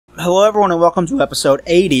Hello everyone and welcome to episode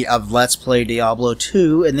 80 of Let's Play Diablo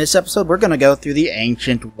 2. In this episode we're going to go through the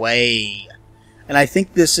Ancient Way. And I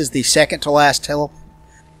think this is the second to last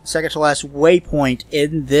waypoint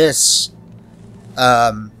in this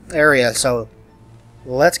area. So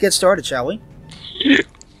let's get started, shall we?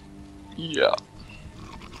 Yeah.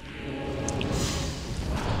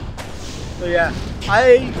 So yeah,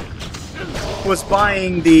 I was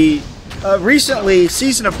buying the recently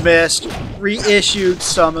Season of Mist reissued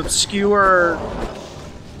some obscure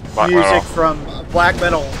music from a black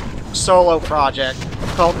metal solo project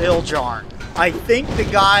called Iljarn. I think the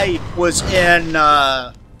guy was in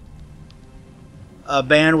a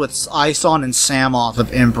band with Ison and Samoth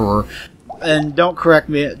of Emperor. And don't correct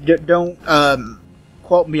me, don't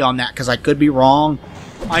quote me on that because I could be wrong.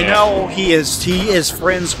 I know he is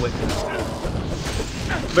friends with me.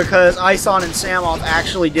 Because Ison and Samoth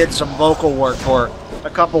actually did some vocal work for a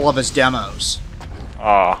couple of his demos.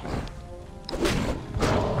 Ah.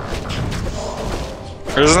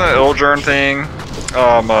 Isn't that Iljarn thing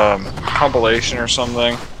compilation or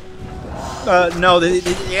something? No, they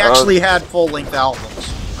actually had full-length albums.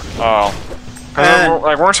 Oh.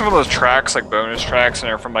 Like, weren't some of those tracks like bonus tracks and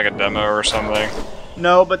they're from like a demo or something?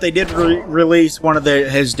 No, but they did release one of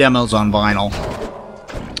his demos on vinyl.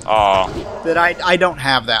 Oh. That I don't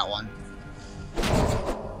have that one.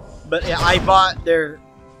 But yeah, I bought their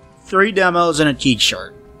 3 demos and a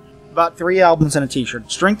t-shirt. Bought 3 albums and a t-shirt.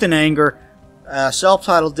 Strength and Anger,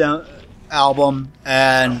 self-titled album,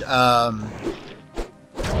 and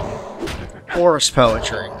Forest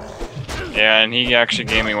Poetry. Yeah, and he actually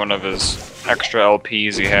gave me one of his extra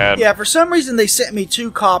LPs he had. Yeah, for some reason they sent me 2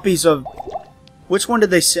 copies of... Which one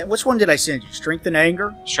did I send you? Strength and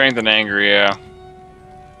Anger? Strength and Anger, yeah.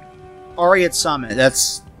 Ariat Summit.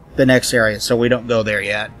 That's the next area, so we don't go there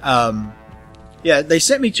yet. Yeah, they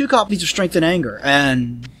sent me 2 copies of Strength and Anger,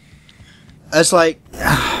 and I was like,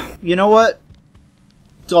 you know what?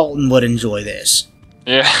 Dalton would enjoy this.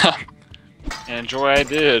 Yeah. Enjoy I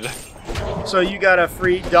did. So you got a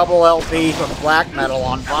free double LP of black metal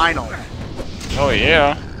on vinyl. Oh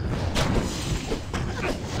yeah.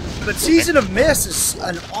 But Season of Mist is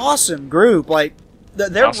an awesome group. Like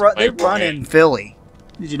they run in Philly.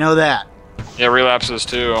 Did you know that? Yeah, Relapses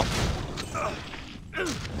too.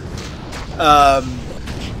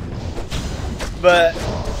 But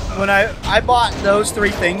when I bought those 3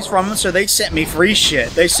 things from them, so they sent me free shit.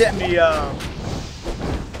 They sent me an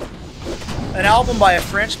album by a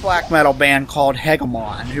French black metal band called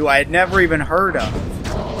Hegemon, who I had never even heard of.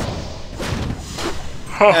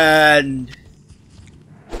 Huh. And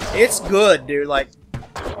it's good, dude. Like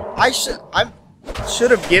I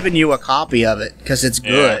should have given you a copy of it because it's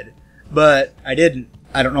good. Yeah. But I didn't.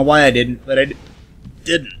 I don't know why I didn't, but I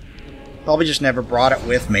didn't. Probably just never brought it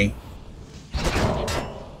with me.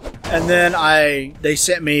 And then they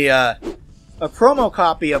sent me a promo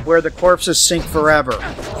copy of Where the Corpses Sink Forever,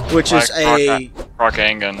 which is a... Carrick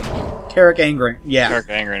Angren, yeah. Carrick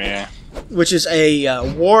Angren, yeah. Which is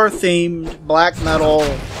a war-themed black metal,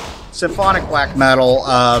 symphonic black metal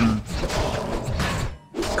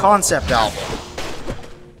concept album.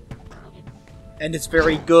 And it's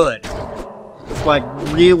very good. Like,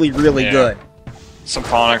 really, really good.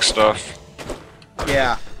 Symphonic stuff.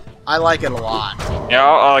 Yeah. I like it a lot. Yeah,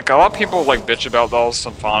 like, a lot of people, like, bitch about all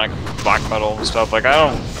symphonic black metal and stuff. Like,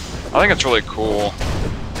 I think it's really cool.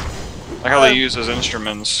 Like how they use those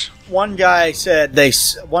instruments. One guy said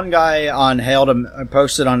one guy on Hail to I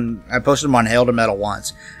posted him on Hail to Metal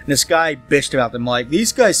once, and this guy bitched about them like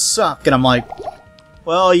these guys suck, and I'm like,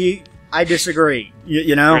 well, I disagree.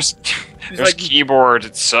 You know, there's like, keyboards.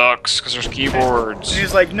 It sucks because there's keyboards. And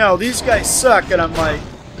he's like, no, these guys suck, and I'm like,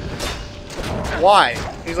 why?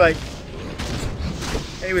 He's like,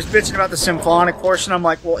 and he was bitching about the symphonic portion. I'm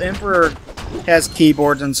like, well, Emperor has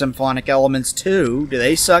keyboards and symphonic elements too. Do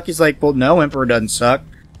they suck? He's like, well, no, Emperor doesn't suck.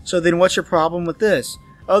 So then what's your problem with this?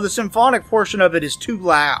 Oh, the symphonic portion of it is too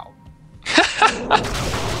loud.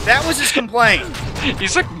 That was his complaint.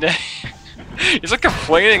 He's like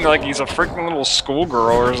complaining like he's a freaking little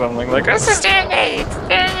schoolgirl or something. Like, this is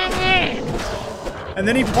and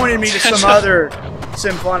then he pointed me to some other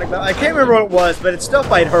symphonic... I can't remember what it was, but it's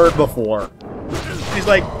stuff I'd heard before. He's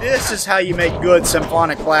like, this is how you make good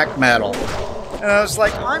symphonic black metal. And I was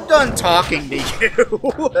like, I'm done talking to you. Yeah,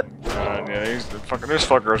 those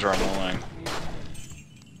fuckers are annoying.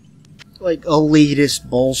 Like, elitist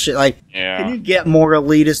bullshit. Like, can you get more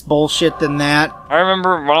elitist bullshit than that? I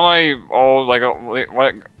remember one of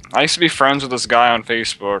I used to be friends with this guy on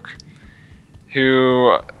Facebook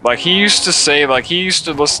who, like, he used to say, like, he used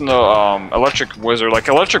to listen to, Electric Wizard. Like,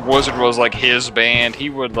 Electric Wizard was, like, his band. He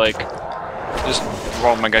would, like, just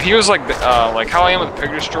oh my god, he was like how I am with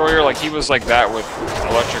Pig Destroyer. Like he was like that with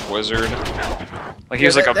Electric Wizard. Like he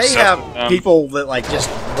was like obsessed they have with them. people that like just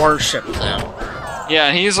worship them. Yeah,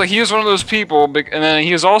 and he was one of those people, and then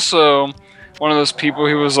he was also one of those people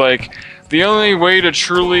who was like, the only way to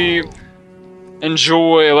truly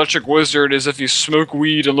enjoy Electric Wizard is if you smoke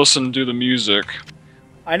weed and listen to the music.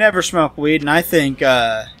 I never smoke weed, and I think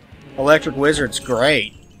Electric Wizard's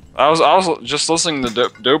great. I was just listening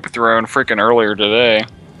to Dope Throne freaking earlier today.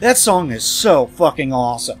 That song is so fucking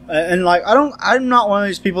awesome. And like I'm not one of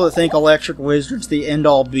these people that think Electric Wizard's the end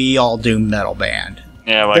all be all doom metal band.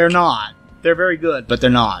 Yeah, like they're not. They're very good, but they're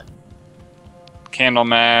not.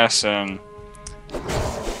 Candlemass and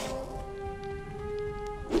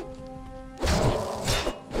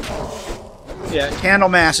yeah,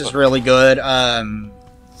 Candlemass is really good.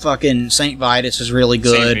 Fucking Saint Vitus is really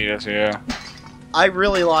good. Saint Vitus, yeah. I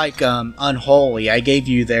really like Unholy. I gave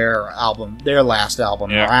you their last album,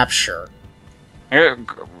 Yeah. Rapture.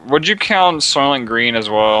 Would you count Soylent Green as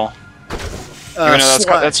well? Even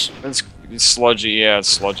though that's sludgy, yeah, it's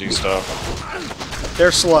sludgy stuff.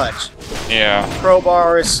 They're sludge. Yeah.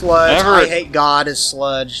 Crowbar is sludge. I I Hate God is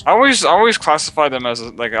sludge. I always classify them as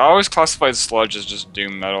I always classified sludge as just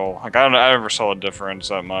doom metal. Like I never saw a difference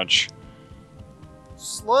that much.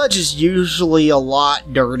 Sludge is usually a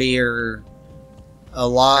lot dirtier, a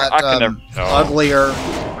lot uglier.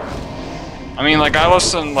 I mean, like I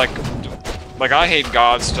listen like I Hate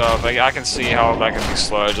God stuff. Like I can see how that can be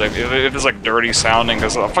sludge. Like if it's like dirty sounding,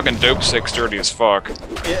 because fucking Dope Sick's dirty as fuck.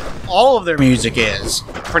 All of their music is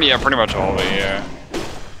pretty much all of it, yeah.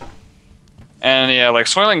 And yeah, like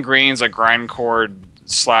Soylent Green's like grindcore /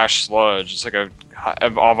 sludge. It's like a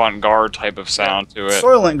avant-garde type of sound to it.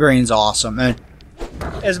 Soylent Green's awesome, and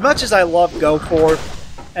as much as I love Goatwhore,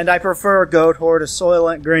 and I prefer Goatwhore to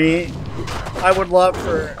Soylent Green, I would love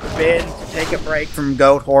for Ben to take a break from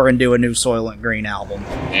Goatwhore and do a new Soylent Green album.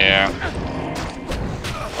 Yeah.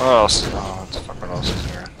 What else? Oh, what the fuck? What else is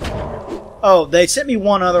there? Oh, they sent me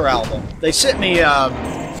one other album. They sent me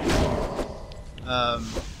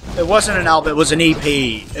it wasn't an album. It was an EP.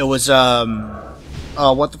 It was oh,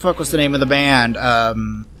 what the fuck was the name of the band?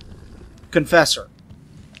 Confessor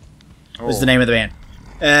was the name of the band.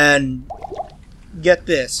 And get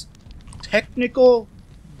this, technical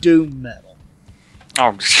doom metal.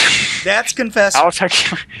 Oh, that's Confessor.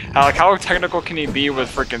 How technical can he be with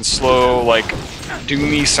freaking slow, like,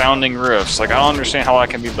 doomy sounding riffs? Like, I don't understand how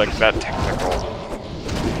that can be like that technical.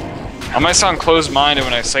 I might sound closed-minded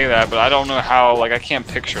when I say that, but I don't know how. Like, I can't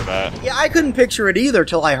picture that. Yeah, I couldn't picture it either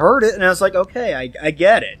till I heard it, and I was like, okay, I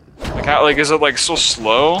get it. Like, how? Like, is it like so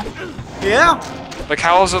slow? Yeah. Like,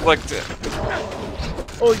 how is it like?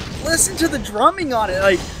 Oh, listen to the drumming on it.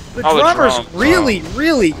 Like, the drummer's really,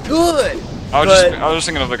 really good. I was just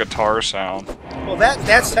thinking of the guitar sound. Well,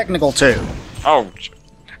 that's technical too. Oh,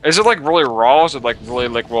 is it like really raw? Is it like really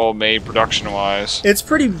like well made production wise? It's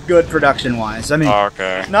pretty good production wise. I mean,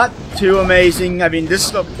 okay. Not too amazing. I mean, this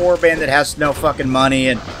is a poor band that has no fucking money,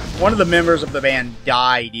 and one of the members of the band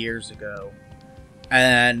died years ago.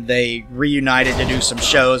 And they reunited to do some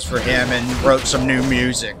shows for him and wrote some new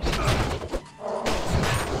music.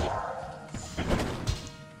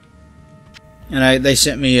 And they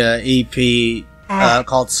sent me an EP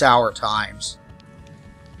called Sour Times.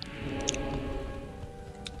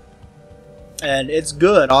 And it's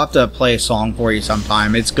good. I'll have to play a song for you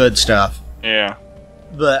sometime. It's good stuff. Yeah.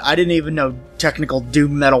 But I didn't even know technical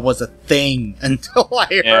doom metal was a thing until I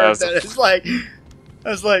heard that. It's like, I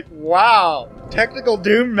was like, wow, technical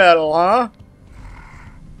doom metal, huh?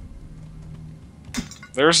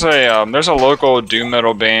 There's a local doom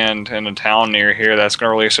metal band in a town near here that's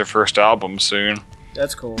gonna release their first album soon.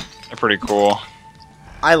 That's cool. They're pretty cool.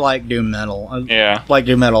 I like doom metal. Yeah. I like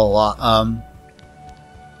doom metal a lot.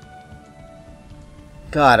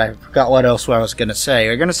 God, I forgot what else I was gonna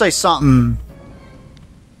say. I'm gonna say something.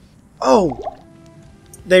 Oh,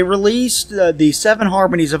 they released the 7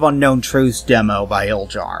 Harmonies of Unknown Truths demo by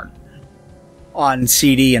Iljarn on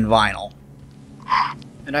CD and vinyl.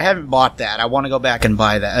 And I haven't bought that. I want to go back and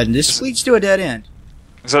buy that. And this leads to a dead end.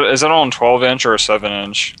 Is it on 12-inch or a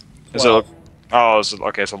 7-inch? Is it? Oh,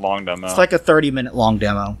 okay. It's a long demo. It's like a 30-minute long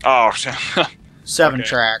demo. Oh, 7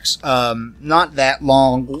 tracks. Not that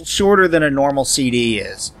long. Shorter than a normal CD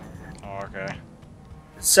is. Oh, okay.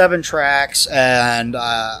 7 tracks, and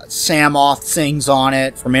Samoth sings on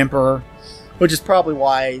it from Emperor, which is probably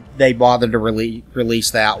why they bothered to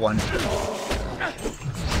release that one.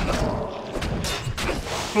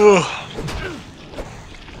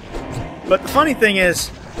 But the funny thing is,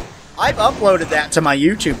 I've uploaded that to my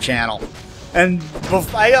YouTube channel. And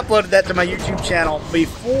I uploaded that to my YouTube channel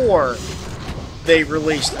before they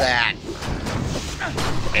released that.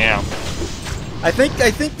 Damn. I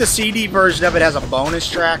think the CD version of it has a bonus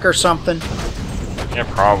track or something. Yeah,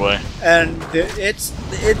 probably. And it's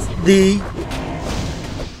the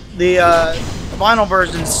vinyl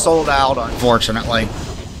version's sold out, unfortunately.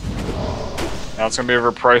 Now it's gonna be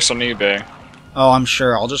overpriced on eBay. Oh, I'm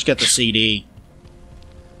sure. I'll just get the CD.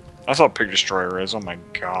 That's how Pig Destroyer is. Oh my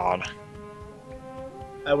god.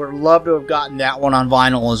 I would love to have gotten that one on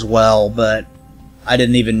vinyl as well, but I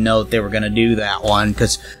didn't even know that they were going to do that one,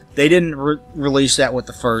 because they didn't release that with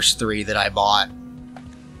the first 3 that I bought.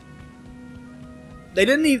 They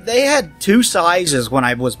didn't even... They had 2 sizes when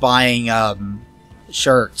I was buying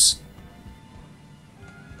shirts.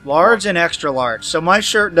 Large and extra large, so my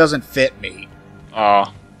shirt doesn't fit me.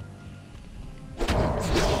 Oh.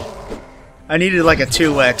 I needed like a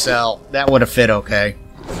 2XL. That would have fit okay.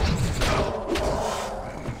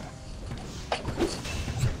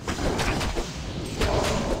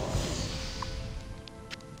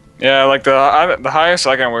 Yeah, like the highest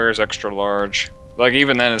I can wear is extra large. Like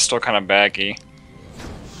even then, it's still kind of baggy.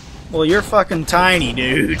 Well, you're fucking tiny,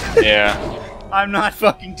 dude. Yeah. I'm not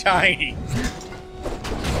fucking tiny.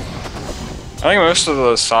 I think most of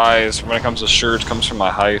the size when it comes to shirts comes from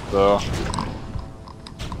my height, though.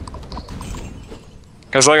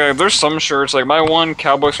 Cause like there's some shirts, like my one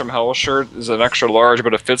Cowboys from Hell shirt is an extra large,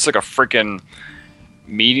 but it fits like a freaking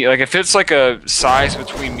medium. Like it fits like a size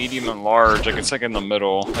between medium and large. Like it's like in the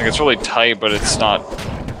middle. Like it's really tight, but it's not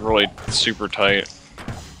really super tight.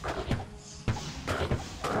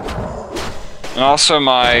 And also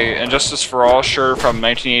my Injustice for All shirt from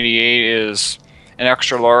 1988 is an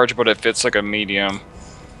extra large, but it fits like a medium.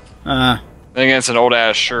 I think it's an old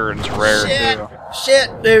ass shirt and it's rare too.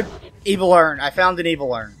 Shit, dude. Evil urn. I found an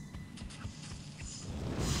evil urn.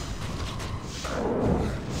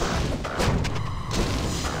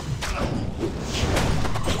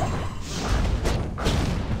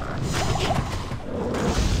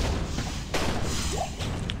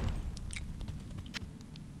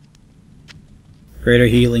 Greater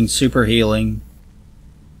healing, super healing.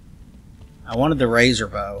 I wanted the razor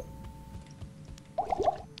bow.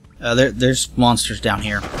 There's monsters down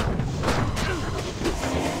here.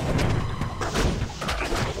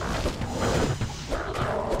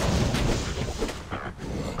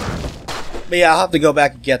 But yeah, I'll have to go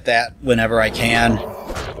back and get that whenever I can.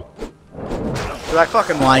 But I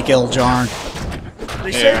fucking like Iljarn.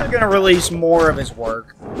 They say they're gonna release more of his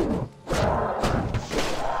work.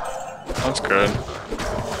 That's good.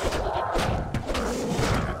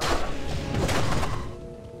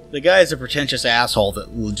 The guy is a pretentious asshole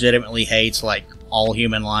that legitimately hates, like, all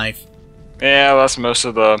human life. Yeah, that's most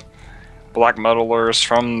of the black metalers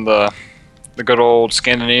from the good old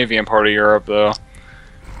Scandinavian part of Europe, though.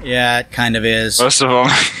 Yeah, it kind of is. Most of them.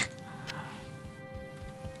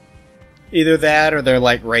 Either that or they're,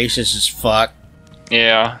 like, racist as fuck.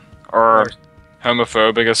 Yeah, or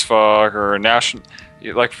homophobic as fuck, or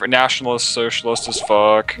nationalist, socialist as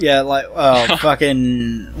fuck. Yeah, like, oh,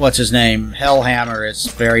 fucking, what's his name? Hellhammer is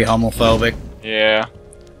very homophobic. Yeah.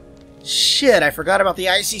 Shit, I forgot about the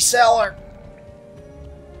icy cellar.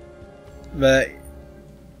 But...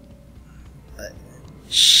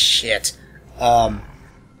 shit.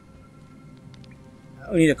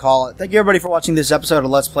 We need to call it. Thank you everybody for watching this episode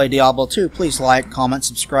of Let's Play Diablo 2. Please like, comment,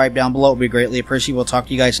 subscribe down below. It would be greatly appreciated. We'll talk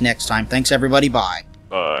to you guys next time. Thanks everybody. Bye.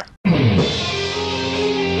 Bye.